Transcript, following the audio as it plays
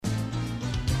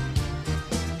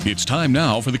It's time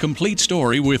now for the complete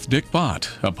story with Dick Bott,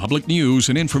 a public news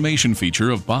and information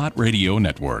feature of Bott Radio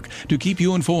Network, to keep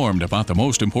you informed about the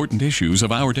most important issues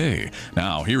of our day.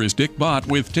 Now, here is Dick Bott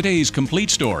with today's complete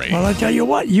story. Well, I tell you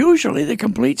what, usually the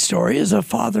complete story is a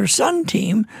father-son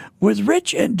team with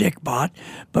Rich and Dick Bott,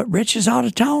 but Rich is out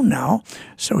of town now,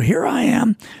 so here I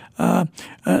am.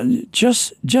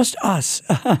 Just us,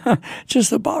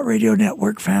 just the Bott Radio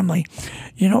Network family.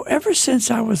 You know, ever since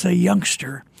I was a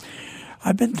youngster,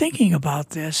 I've been thinking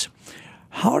about this.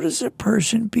 How does a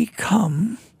person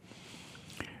become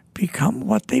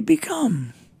what they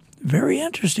become? Very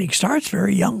interesting. Starts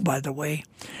very young, by the way.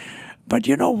 But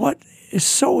you know what is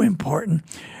so important?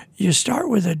 You start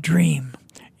with a dream.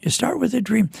 You start with a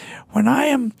dream. When I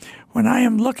am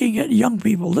looking at young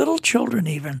people, little children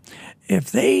even,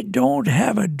 if they don't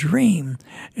have a dream,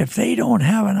 if they don't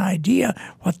have an idea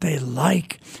what they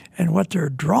like and what they're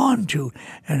drawn to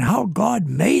and how God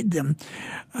made them,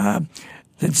 then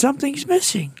something's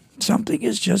missing. Something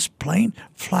is just plain,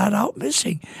 flat out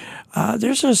missing.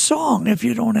 There's a song, If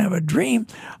You Don't Have a Dream.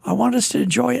 I want us to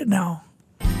enjoy it now.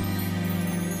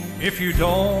 If you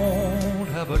don't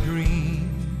have a dream,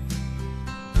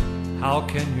 how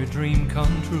can your dream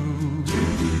come true?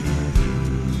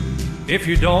 If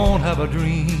you don't have a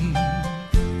dream,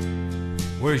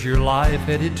 where's your life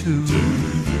headed to?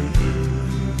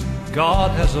 God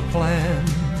has a plan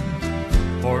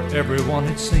for everyone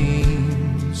it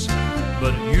seems,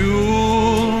 but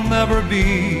you'll never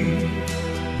be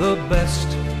the best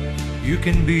you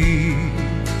can be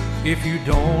if you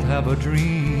don't have a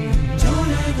dream. Don't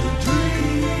have a dream.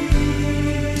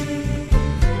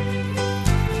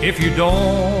 If you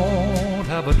don't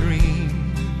have a dream,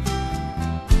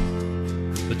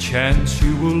 the chance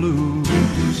you will lose.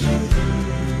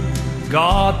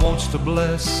 God wants to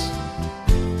bless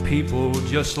people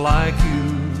just like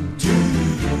you.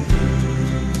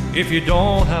 If you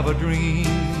don't have a dream,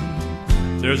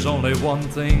 there's only one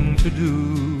thing to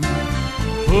do.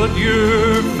 Put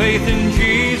your faith in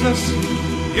Jesus,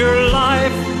 your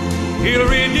life He'll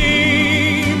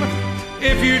redeem.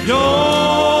 If you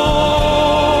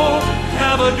don't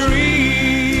have a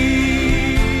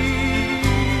dream,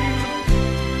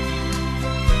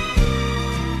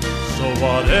 so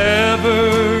whatever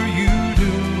you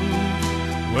do,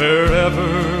 wherever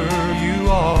you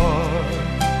are,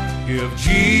 give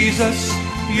Jesus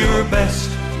your best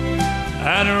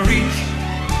and reach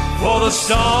for the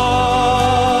stars.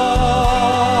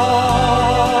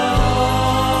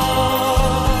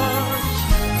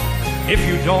 If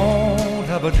you don't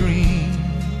have a dream,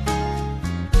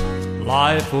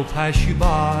 life will pass you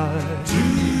by.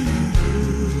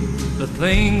 The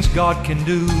things God can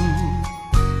do,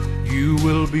 you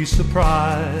will be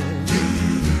surprised.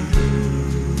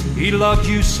 He loved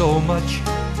you so much,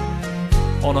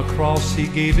 on a cross He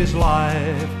gave His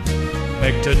life.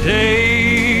 Make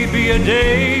today be a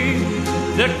day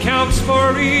that counts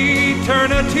for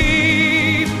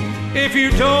eternity. If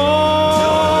you don't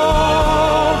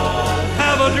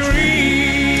have a dream,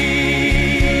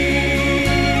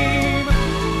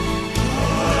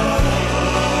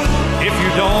 if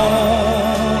you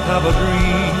don't have a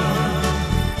dream,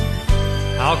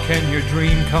 how can your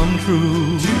dream come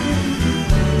true?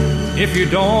 If you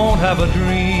don't have a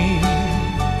dream,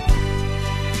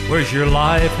 where's your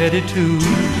life headed to?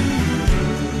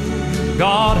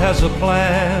 God has a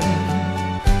plan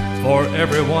for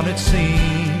everyone it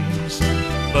seems,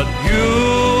 but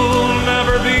you'll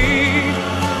never be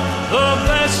the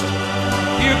best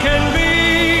you can be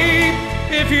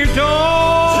if you don't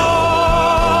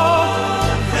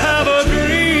have a dream.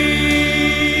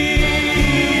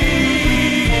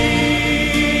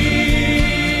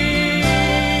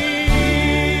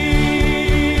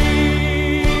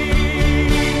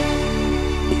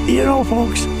 You know,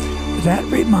 folks, that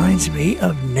reminds me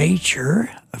of nature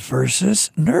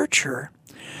versus nurture.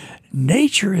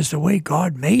 Nature is the way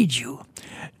God made you.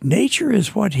 Nature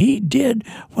is what He did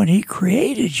when He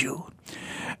created you.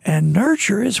 And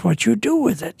nurture is what you do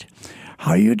with it,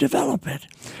 how you develop it.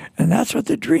 And that's what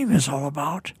the dream is all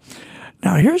about.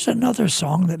 Now, here's another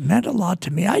song that meant a lot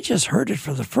to me. I just heard it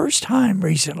for the first time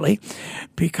recently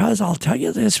because I'll tell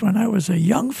you this, when I was a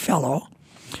young fellow,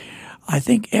 I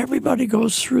think everybody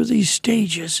goes through these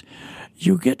stages.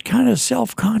 You get kind of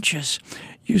self-conscious.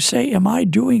 You say, am I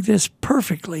doing this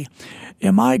perfectly?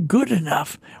 Am I good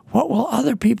enough? What will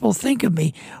other people think of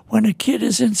me? When a kid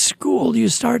is in school, you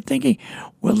start thinking,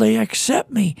 will they accept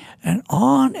me? And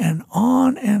on and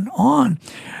on and on.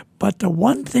 But the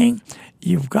one thing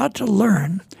you've got to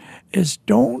learn is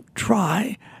don't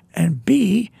try and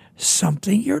be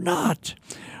something you're not.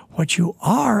 What you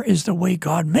are is the way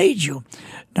God made you.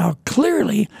 Now,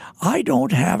 clearly, I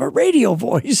don't have a radio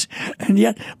voice, and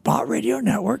yet Bott Radio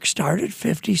Network started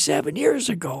 57 years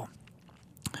ago.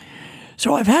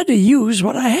 So I've had to use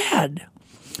what I had.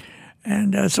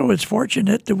 And so it's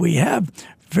fortunate that we have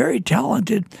very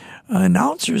talented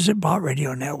announcers at Bott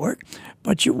Radio Network,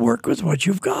 but you work with what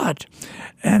you've got.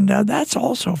 And that's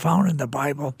also found in the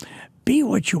Bible. Be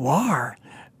what you are.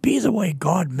 Be the way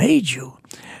God made you.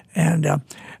 And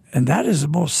that is the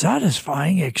most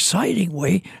satisfying, exciting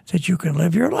way that you can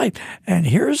live your life. And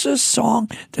here's a song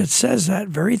that says that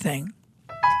very thing.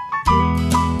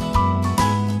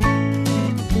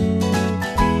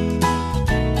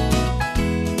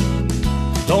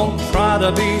 Don't try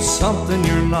to be something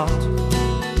you're not.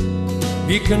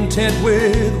 Be content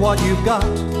with what you've got.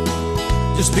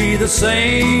 Just be the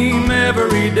same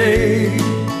every day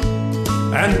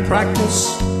and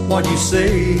practice what you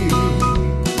say.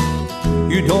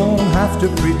 You don't have to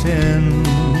pretend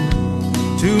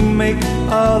to make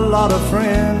a lot of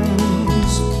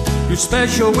friends. You're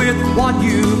special with what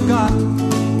you've got.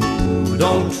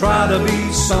 Don't try to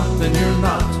be something you're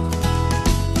not.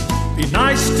 Be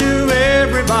nice to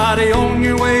everybody on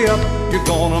your way up. You're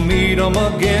gonna meet them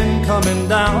again coming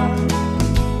down.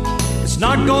 It's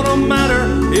not gonna matter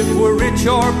if we're rich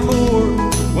or poor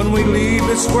when we leave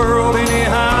this world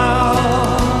anyhow.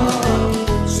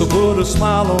 So put a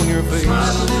smile on your face.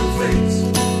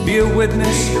 Be a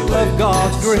witness of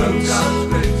God's grace.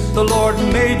 The Lord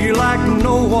made you like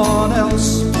no one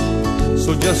else.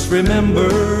 So just remember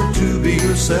to be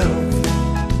yourself.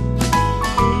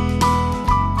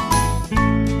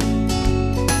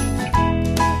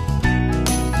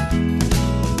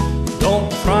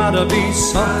 Don't try to be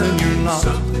something you're not.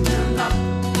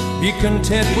 Be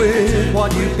content with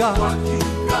what you've got.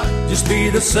 Just be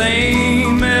the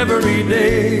same every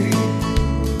day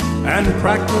and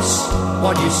practice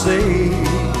what you say.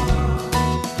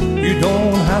 You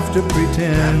don't have to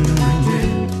pretend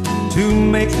to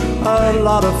make a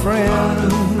lot of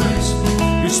friends.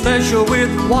 You're special with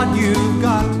what you've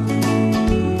got.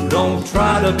 Don't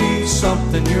try to be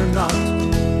something you're not.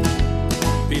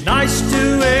 Be nice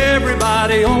to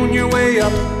everybody on your way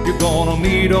up. You're gonna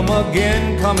meet them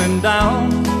again coming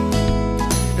down.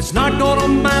 It's not gonna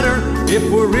matter if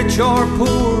we're rich or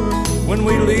poor when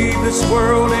we leave this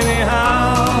world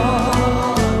anyhow.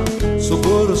 So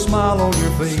put a smile on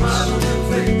your face.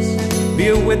 Be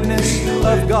a witness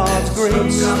of God's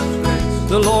grace.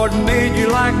 The Lord made you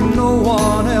like no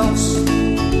one else.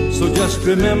 So just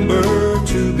remember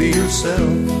to be yourself.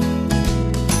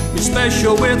 Be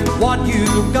special with what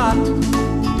you've got.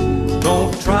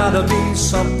 Don't try to be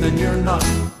something you're not.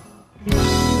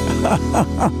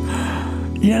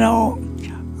 You know,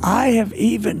 I have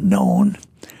even known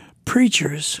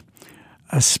preachers,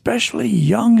 especially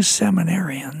young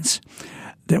seminarians,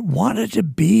 that wanted to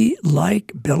be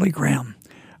like Billy Graham.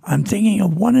 I'm thinking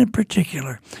of one in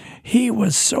particular. He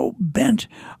was so bent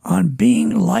on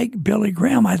being like Billy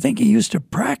Graham. I think he used to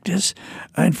practice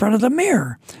in front of the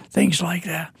mirror, things like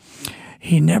that.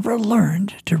 He never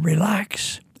learned to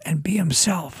relax and be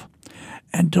himself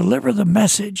and deliver the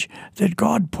message that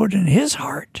God put in his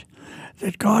heart.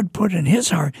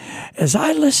 As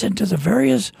I listened to the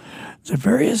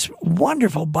various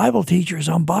wonderful Bible teachers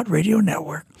on Bott Radio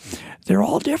Network, they're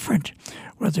all different.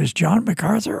 Whether it's John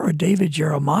MacArthur or David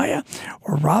Jeremiah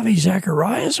or Ravi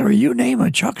Zacharias or you name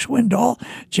it, Chuck Swindoll,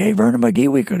 J. Vernon McGee,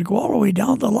 we could go all the way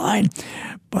down the line.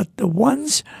 But the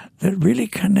ones that really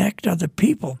connect are the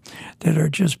people that are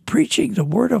just preaching the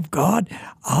Word of God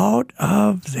out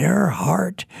of their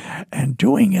heart and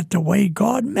doing it the way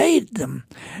God made them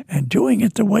and doing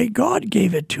it the way God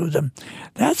gave it to them.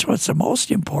 That's what's the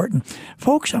most important.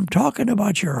 Folks, I'm talking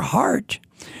about your heart.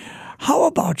 How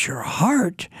about your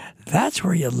heart? That's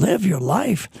where you live your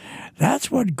life.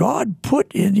 That's what God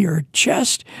put in your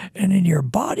chest and in your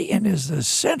body and is the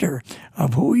center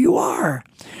of who you are.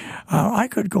 I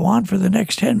could go on for the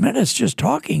next 10 minutes just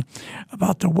talking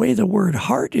about the way the word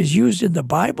heart is used in the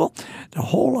Bible, the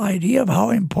whole idea of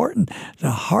how important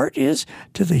the heart is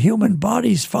to the human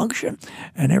body's function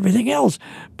and everything else.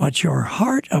 But your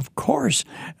heart, of course,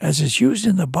 as it's used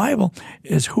in the Bible,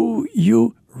 is who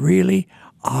you really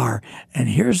are. And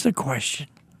here's the question.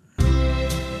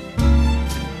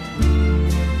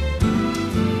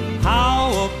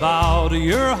 How about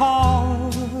your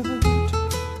heart?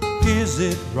 Is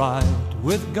it right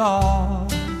with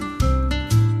God?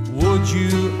 Would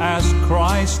you ask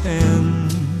Christ in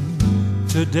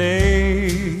today?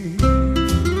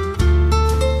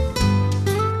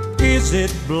 Is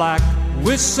it black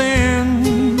with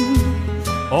sin,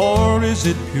 or is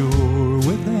it pure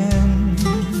within?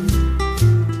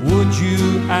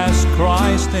 you ask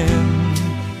Christ in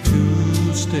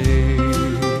to stay.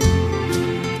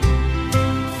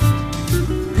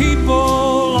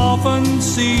 People often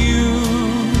see you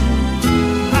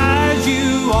as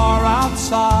you are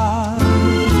outside.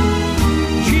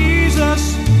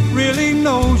 Jesus really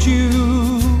knows you,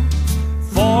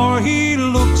 for he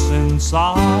looks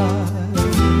inside.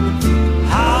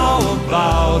 How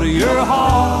about your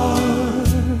heart?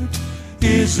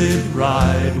 Is it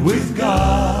right with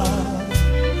God?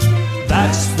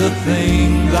 That's the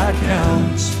thing that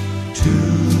counts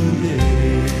today.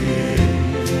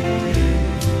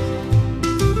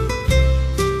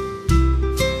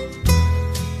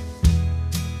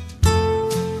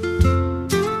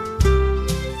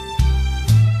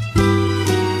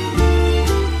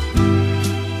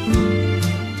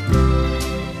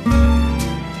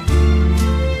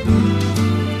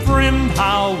 Friend,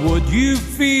 how would you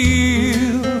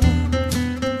feel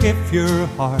if your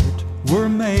heart were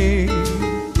made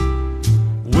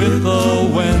with a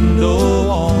window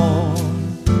on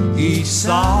each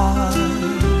side,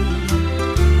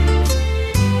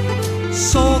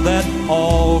 so that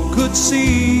all could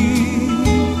see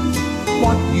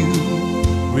what you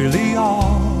really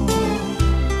are,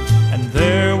 and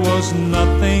there was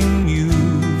nothing you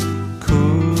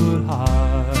could hide?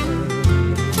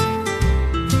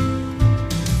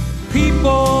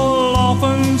 People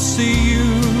often see you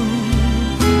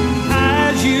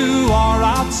as you are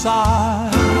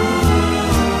outside.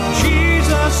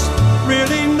 Jesus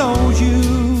really knows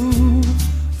you,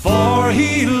 for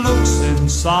he looks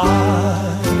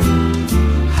inside.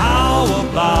 How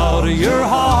about your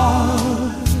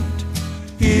heart?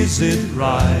 Is it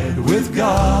right with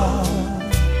God?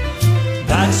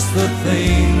 That's the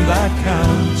thing that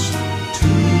counts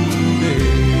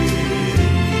today.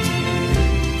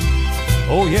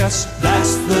 Oh yes,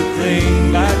 that's the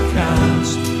thing that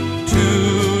counts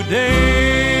today.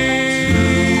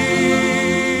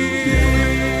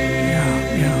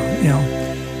 Yeah.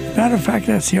 Matter of fact,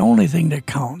 that's the only thing that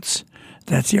counts.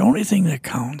 That's the only thing that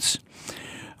counts.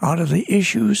 Out of the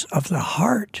issues of the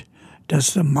heart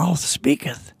does the mouth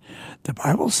speaketh. The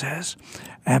Bible says,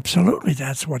 absolutely,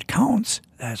 that's what counts.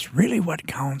 That's really what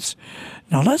counts.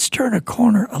 Now let's turn a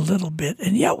corner a little bit,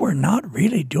 and yet we're not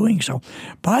really doing so.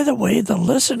 By the way, the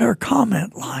listener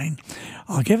comment line,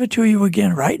 I'll give it to you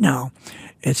again right now.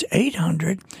 It's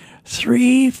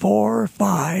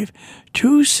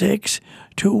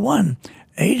 800-345-2621.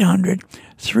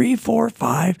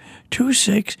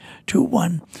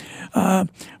 800-345-2621.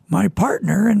 My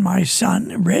partner and my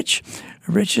son, Rich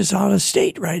is out of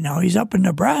state right now. He's up in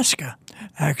Nebraska,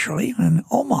 actually, in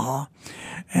Omaha.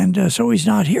 And so he's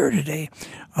not here today.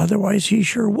 Otherwise, he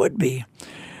sure would be.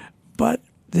 But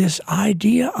this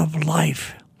idea of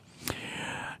life.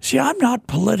 See, I'm not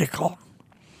political.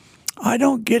 I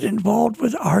don't get involved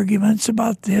with arguments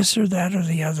about this or that or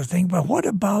the other thing. But what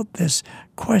about this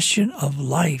question of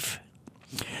life?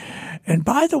 And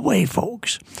by the way,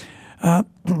 folks,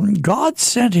 God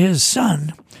sent his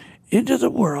Son into the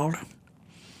world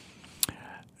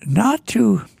not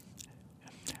to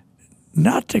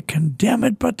condemn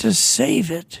it, but to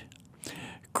save it.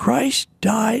 Christ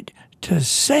died to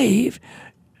save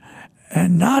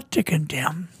and not to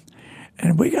condemn.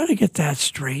 And we got to get that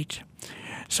straight.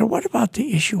 So what about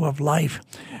the issue of life?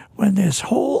 When this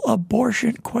whole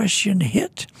abortion question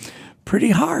hit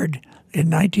pretty hard in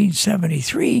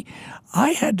 1973, I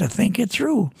had to think it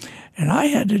through. And I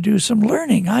had to do some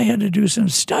learning. I had to do some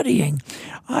studying.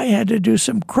 I had to do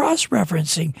some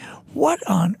cross-referencing. What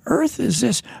on earth is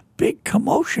this big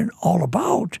commotion all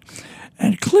about?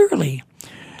 And clearly,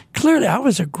 I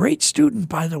was a great student,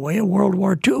 by the way, of World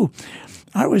War II.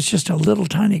 I was just a little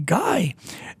tiny guy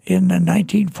in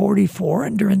 1944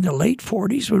 and during the late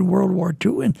 40s with World War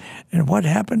II and what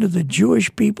happened to the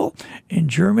Jewish people in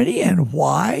Germany and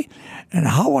why and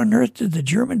how on earth did the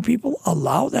German people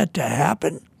allow that to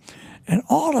happen and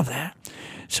all of that.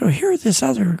 So here's this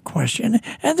other question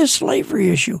and the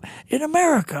slavery issue in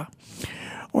America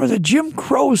or the Jim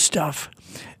Crow stuff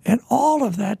and all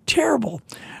of that terrible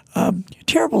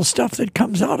stuff that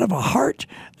comes out of a heart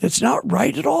that's not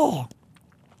right at all.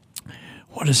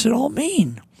 What does it all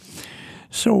mean?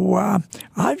 So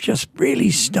I've just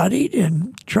really studied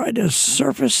and tried to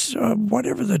surface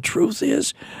whatever the truth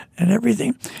is and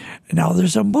everything. Now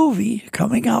there's a movie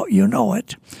coming out, you know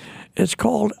it. It's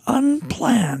called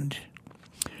Unplanned.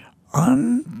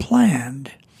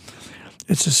 Unplanned.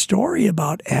 It's a story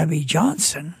about Abby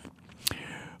Johnson,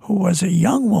 who was a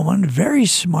young woman, very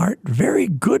smart, very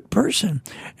good person,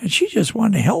 and she just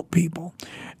wanted to help people.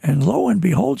 And lo and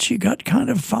behold, she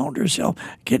found herself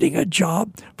getting a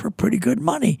job for pretty good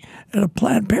money at a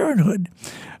Planned Parenthood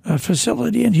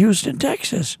facility in Houston,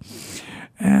 Texas.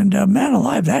 And man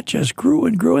alive, that just grew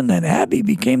and grew. And then Abby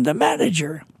became the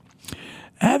manager.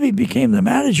 Abby became the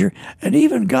manager and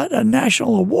even got a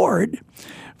national award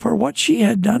for what she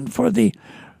had done for the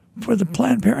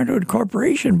Planned Parenthood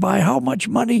Corporation by how much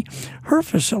money her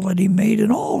facility made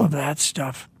and all of that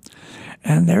stuff.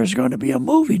 And there's going to be a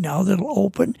movie now that'll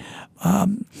open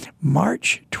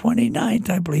March 29th,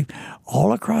 I believe,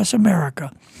 all across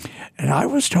America. And I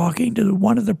was talking to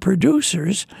one of the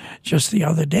producers just the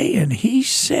other day, and he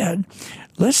said,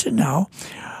 listen now,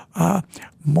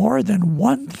 more than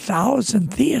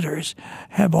 1,000 theaters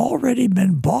have already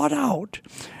been bought out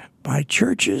by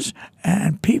churches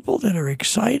and people that are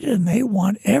excited, and they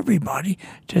want everybody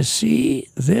to see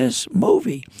this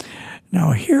movie.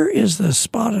 Now, here is the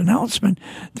spot announcement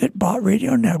that Bott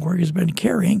Radio Network has been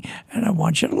carrying, and I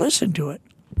want you to listen to it.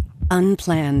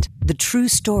 Unplanned, the true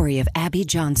story of Abby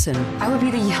Johnson. I would be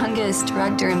the youngest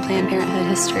director in Planned Parenthood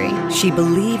history. She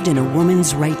believed in a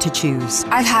woman's right to choose.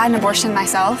 I've had an abortion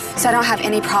myself, so I don't have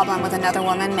any problem with another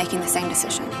woman making the same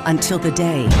decision. Until the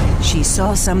day she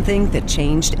saw something that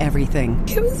changed everything.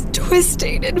 It was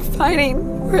twisting and fighting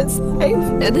for its life,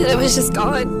 and then it was just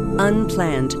gone.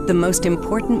 Unplanned, the most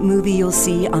important movie you'll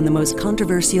see on the most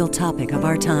controversial topic of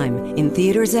our time. In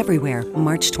theaters everywhere,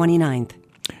 March 29th.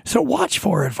 So watch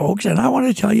for it, folks. And I want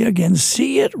to tell you again,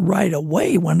 see it right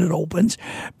away when it opens,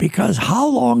 because how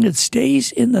long it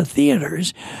stays in the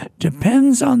theaters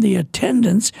depends on the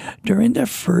attendance during the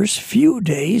first few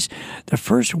days, the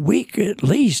first week at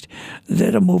least,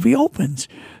 that a movie opens.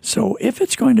 So if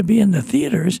it's going to be in the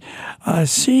theaters,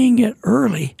 seeing it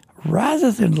early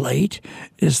rather than late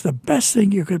is the best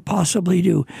thing you could possibly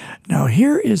do. Now,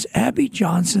 here is Abby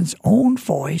Johnson's own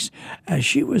voice as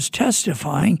she was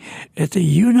testifying at the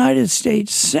United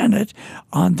States Senate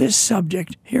on this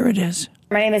subject. Here it is.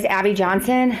 My name is Abby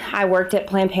Johnson. I worked at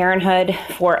Planned Parenthood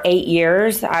for 8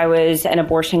 years. I was an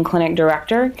abortion clinic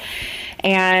director.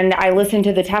 And I listened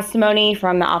to the testimony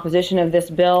from the opposition of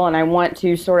this bill, and I want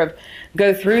to sort of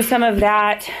go through some of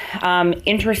that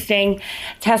interesting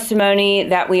testimony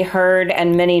that we heard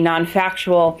and many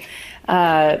non-factual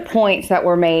points that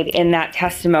were made in that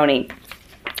testimony.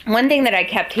 One thing that I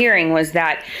kept hearing was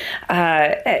that,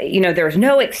 there's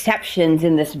no exceptions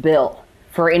in this bill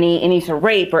for any sort of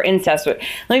rape or incest. Let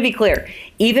me be clear.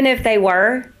 Even if they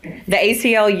were, the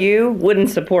ACLU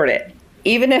wouldn't support it.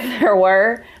 Even if there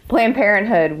were, Planned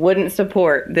Parenthood wouldn't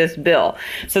support this bill.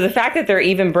 So the fact that they're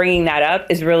even bringing that up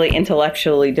is really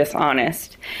intellectually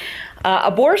dishonest.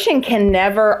 Abortion can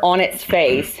never, on its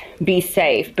face, be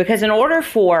safe, because in order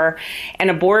for an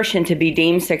abortion to be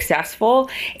deemed successful,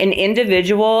 an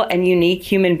individual and unique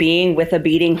human being with a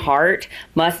beating heart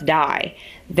must die.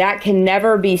 That can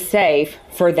never be safe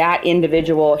for that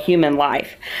individual human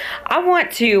life. I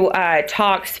want to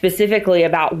talk specifically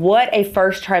about what a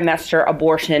first trimester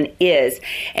abortion is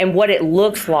and what it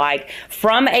looks like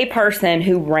from a person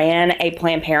who ran a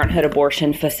Planned Parenthood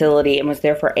abortion facility and was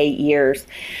there for 8 years.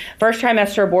 First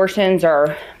trimester abortions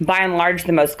are by and large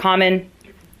the most common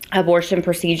abortion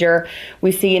procedure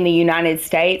we see in the United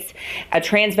States. A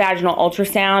transvaginal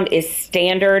ultrasound is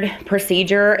standard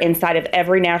procedure inside of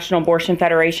every National Abortion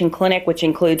Federation clinic, which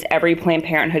includes every Planned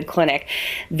Parenthood clinic.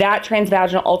 That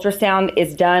transvaginal ultrasound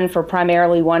is done for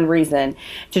primarily one reason: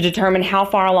 to determine how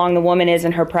far along the woman is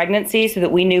in her pregnancy so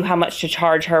that we knew how much to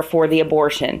charge her for the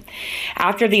abortion.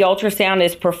 After the ultrasound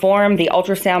is performed, the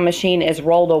ultrasound machine is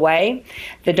rolled away.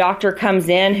 The doctor comes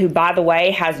in, who, by the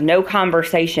way, has no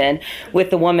conversation with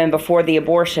the woman before the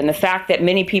abortion. The fact that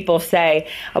many people say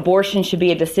abortion should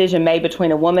be a decision made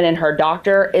between a woman and her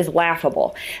doctor is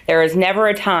laughable. There is never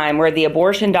a time where the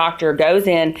abortion doctor goes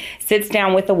in, sits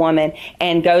down with the woman,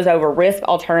 and goes over risk,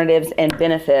 alternatives, and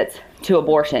benefits to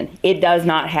abortion. It does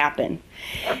not happen.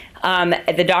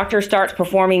 The doctor starts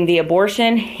performing the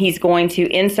abortion. He's going to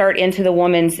insert into the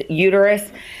woman's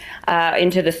uterus,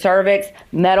 into the cervix,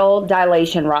 metal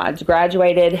dilation rods,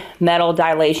 graduated metal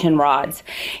dilation rods.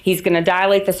 He's going to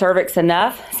dilate the cervix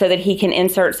enough so that he can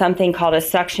insert something called a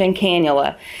suction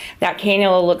cannula. That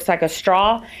cannula looks like a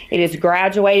straw. It is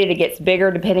graduated. It gets bigger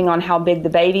depending on how big the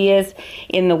baby is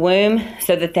in the womb,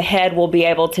 so that the head will be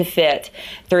able to fit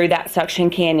through that suction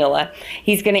cannula.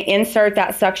 He's going to insert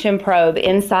that suction probe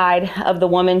inside of the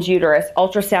woman's uterus.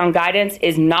 Ultrasound guidance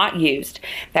is not used.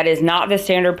 That is not the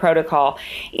standard protocol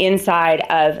inside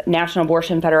of National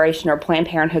Abortion Federation or Planned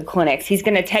Parenthood clinics. He's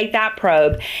going to take that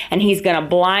probe and he's going to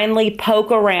blindly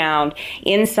poke around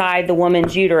inside the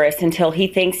woman's uterus until he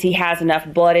thinks he has enough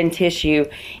blood and tissue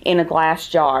in a glass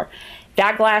jar.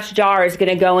 That glass jar is going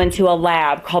to go into a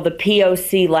lab called the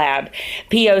POC lab.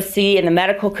 POC in the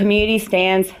medical community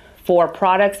stands for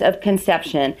products of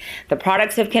conception. The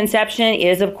products of conception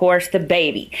is, of course, the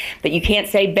baby. But you can't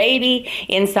say baby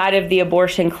inside of the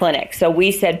abortion clinic. So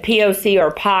we said POC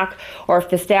or POC, or if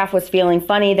the staff was feeling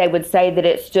funny, they would say that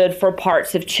it stood for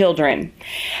parts of children.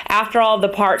 After all the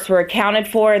parts were accounted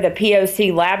for, the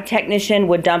POC lab technician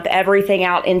would dump everything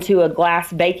out into a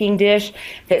glass baking dish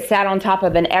that sat on top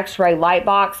of an X-ray light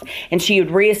box, and she would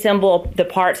reassemble the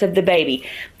parts of the baby.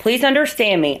 Please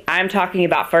understand me, I'm talking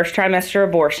about first trimester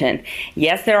abortion.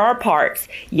 Yes, there are parts.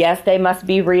 Yes, they must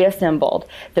be reassembled.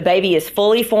 The baby is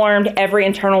fully formed. Every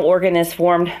internal organ is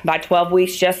formed by 12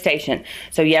 weeks gestation.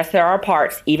 So yes, there are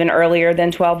parts, even earlier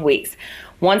than 12 weeks.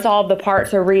 Once all of the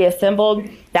parts are reassembled,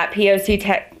 that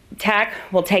POC tech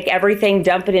will take everything,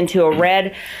 dump it into a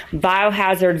red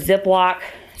biohazard Ziploc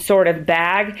sort of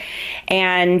bag,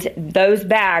 and those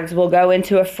bags will go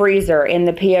into a freezer in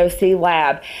the POC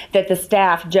lab that the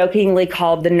staff jokingly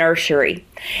called the nursery.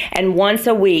 And once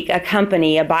a week, a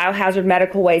company, a biohazard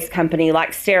medical waste company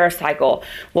like Stericycle,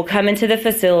 will come into the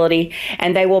facility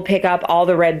and they will pick up all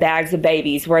the red bags of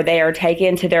babies where they are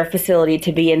taken to their facility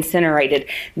to be incinerated.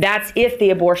 That's if the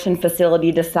abortion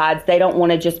facility decides they don't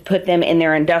want to just put them in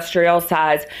their industrial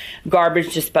size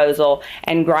garbage disposal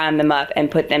and grind them up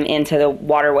and put them into the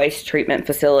water waste treatment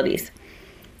facilities.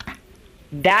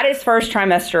 That is first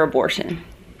trimester abortion.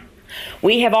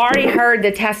 We have already heard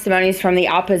the testimonies from the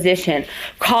opposition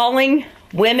calling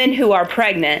women who are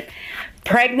pregnant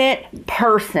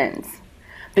persons,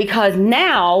 because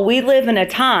now we live in a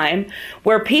time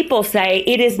where people say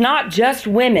it is not just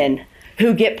women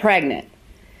who get pregnant.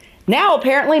 Now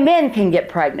apparently men can get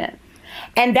pregnant.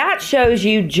 And that shows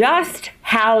you just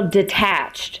how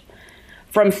detached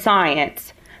from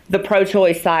science the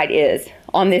pro-choice side is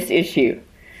on this issue.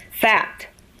 Fact,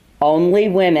 only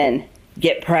women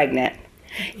get pregnant.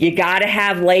 You got to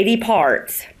have lady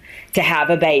parts to have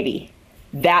a baby.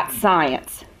 That's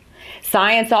science.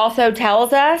 Science also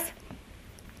tells us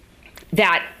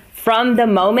that from the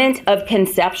moment of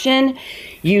conception,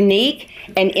 unique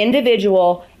and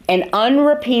individual and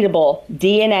unrepeatable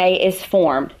DNA is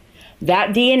formed. That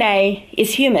DNA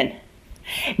is human.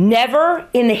 Never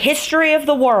in the history of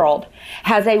the world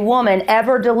has a woman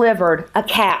ever delivered a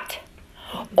cat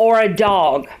or a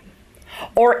dog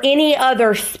or any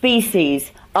other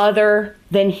species other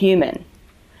than human.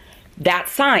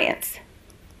 That's science.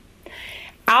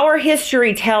 Our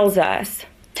history tells us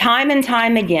time and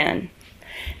time again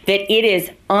that it is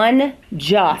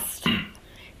unjust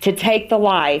to take the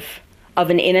life of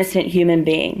an innocent human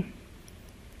being.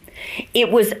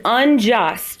 It was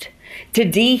unjust to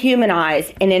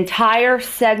dehumanize an entire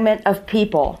segment of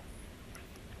people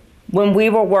when we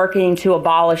were working to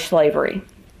abolish slavery.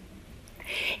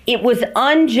 It was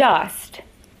unjust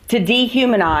to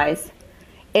dehumanize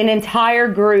an entire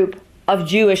group of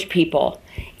Jewish people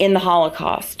in the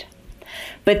Holocaust.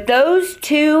 But those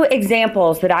two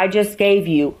examples that I just gave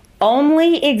you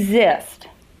only exist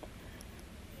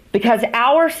because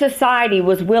our society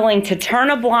was willing to turn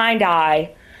a blind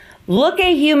eye, look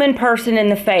a human person in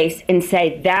the face, and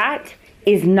say, that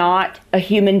is not a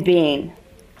human being.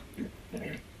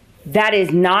 That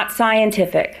is not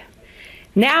scientific.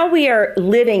 Now we are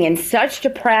living in such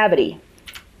depravity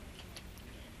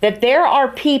that there are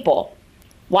people,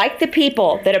 like the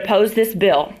people that oppose this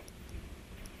bill,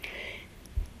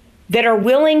 that are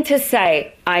willing to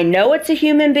say, I know it's a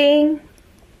human being,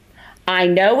 I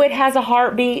know it has a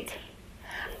heartbeat,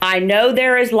 I know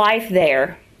there is life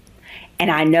there,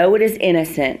 and I know it is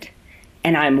innocent,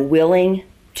 and I'm willing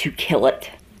to kill it.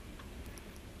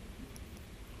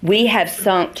 We have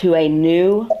sunk to a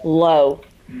new low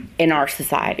in our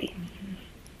society.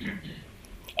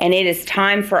 And it is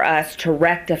time for us to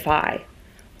rectify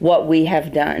what we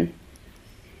have done.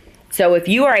 So if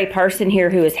you are a person here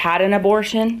who has had an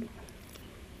abortion,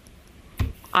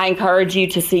 I encourage you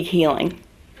to seek healing,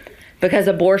 because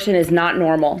abortion is not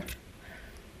normal.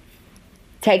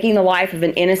 Taking the life of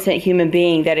an innocent human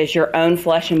being that is your own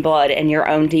flesh and blood and your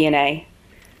own DNA,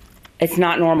 it's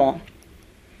not normal.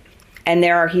 And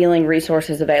there are healing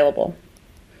resources available.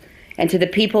 And to the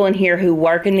people in here who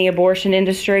work in the abortion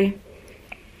industry,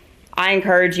 I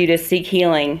encourage you to seek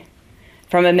healing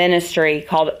from a ministry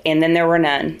called And Then There Were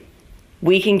None.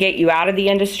 We can get you out of the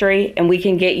industry, and we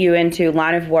can get you into a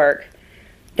line of work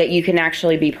that you can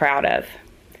actually be proud of.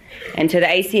 And to the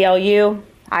ACLU,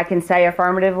 I can say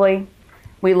affirmatively,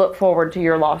 we look forward to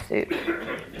your lawsuit.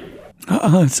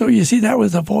 So you see, that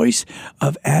was the voice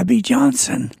of Abby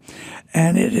Johnson.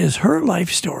 And it is her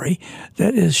life story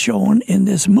that is shown in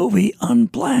this movie,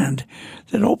 Unplanned,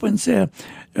 that opens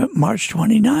March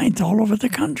 29th all over the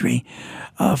country.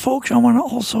 Folks, I want to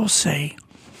also say,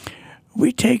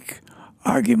 we take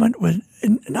argument with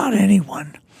not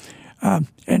anyone.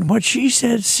 And what she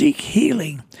said, seek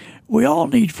healing. We all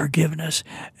need forgiveness.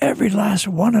 Every last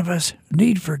one of us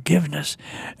need forgiveness.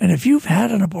 And if you've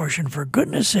had an abortion, for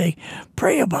goodness sake,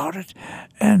 pray about it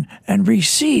and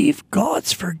receive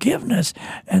God's forgiveness.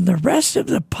 And the rest of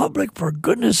the public, for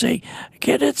goodness sake,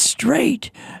 get it straight.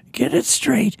 Get it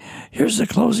straight. Here's the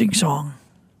closing song.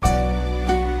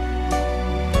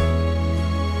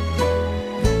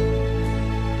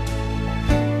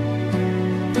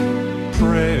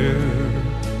 Prayer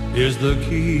is the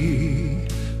key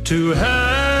to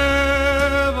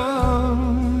heaven,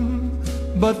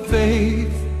 but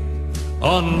faith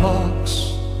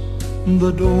unlocks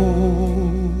the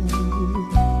door.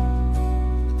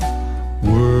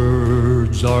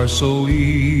 Words are so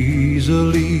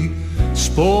easily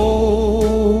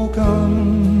spoken.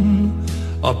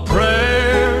 A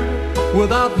prayer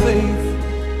without faith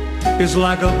is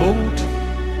like a boat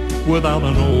without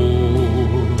an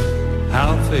oar.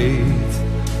 Have faith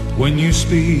when you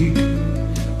speak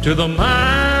to the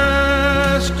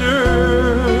Master,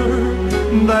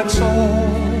 that's all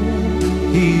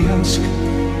he asks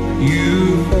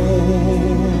you for.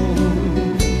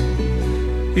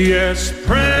 Yes,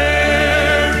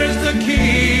 prayer is the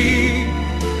key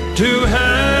to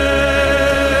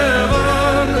heaven,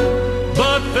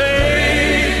 but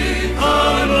faith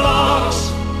unlocks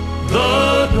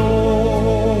the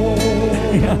door.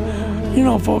 Yeah. You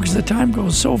know, folks, the time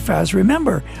goes so fast.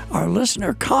 Remember, our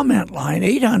listener comment line,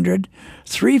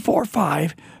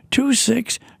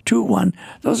 800-345-2621.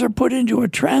 Those are put into a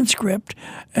transcript,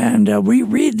 and we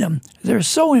read them. They're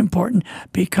so important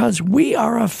because we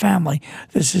are a family.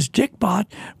 This is Dick Bott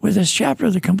with this chapter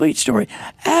of The Complete Story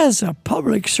as a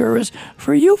public service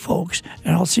for you folks,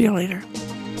 and I'll see you later.